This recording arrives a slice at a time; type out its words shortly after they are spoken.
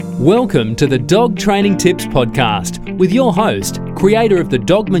Welcome to the Dog Training Tips Podcast with your host, creator of the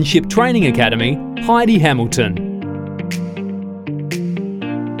Dogmanship Training Academy, Heidi Hamilton.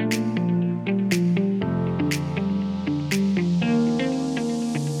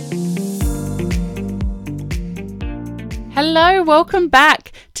 Hello, welcome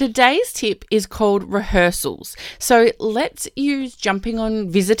back. Today's tip is called rehearsals. So let's use jumping on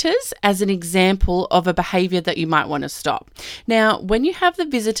visitors as an example of a behavior that you might want to stop. Now, when you have the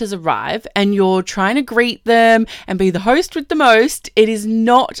visitors arrive and you're trying to greet them and be the host with the most, it is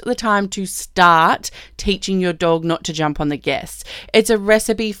not the time to start teaching your dog not to jump on the guests. It's a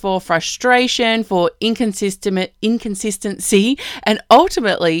recipe for frustration, for inconsistency, and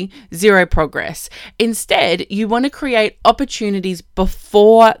ultimately zero progress. Instead, you want to create opportunities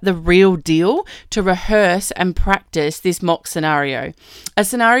before the real deal to rehearse and practice this mock scenario. A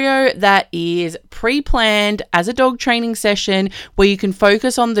scenario that is pre-planned as a dog training session where you can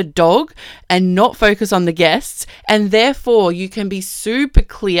focus on the dog and not focus on the guests, and therefore you can be super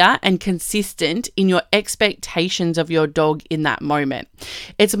clear and consistent in your expectations of your dog in that moment.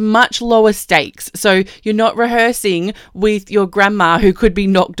 It's much lower stakes, so you're not rehearsing with your grandma who could be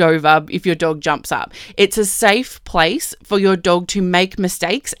knocked over if your dog jumps up. It's a safe place for your dog to make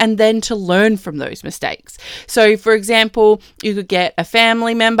mistakes and then to learn from those mistakes. So, for example, you could get a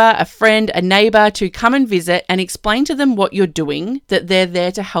family member, a friend, a neighbor to come and visit and explain to them what you're doing, that they're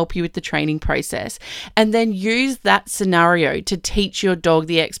there to help you with the training process, and then use that scenario to teach your dog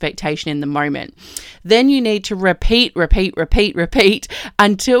the expectation in the moment. Then you need to repeat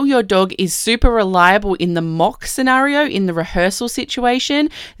until your dog is super reliable in the mock scenario, in the rehearsal situation.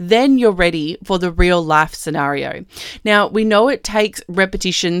 Then you're ready for the real life scenario. Now, we know it takes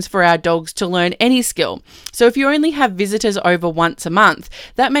repetitions for our dogs to learn any skill. So if you only have visitors over once a month,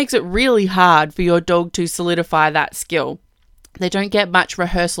 that makes it really hard for your dog to solidify that skill. They don't get much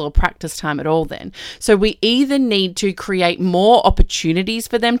rehearsal or practice time at all then. So we either need to create more opportunities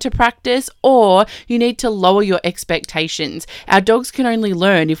for them to practice, or you need to lower your expectations. Our dogs can only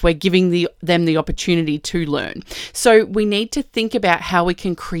learn if we're giving them the opportunity to learn. So we need to think about how we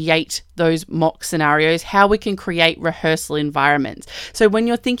can create those mock scenarios, how we can create rehearsal environments. So when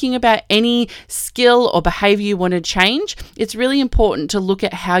you're thinking about any skill or behavior you want to change, it's really important to look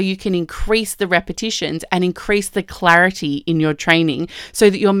at how you can increase the repetitions and increase the clarity in your training so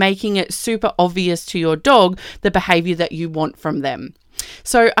that you're making it super obvious to your dog the behavior that you want from them.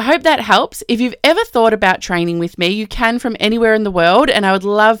 So I hope that helps. If you've ever thought about training with me, you can from anywhere in the world, and I would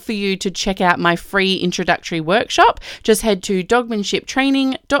love for you to check out my free introductory workshop. Just head to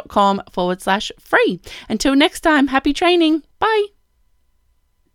dogmanshiptraining.com/free. Until next time, happy training. Bye.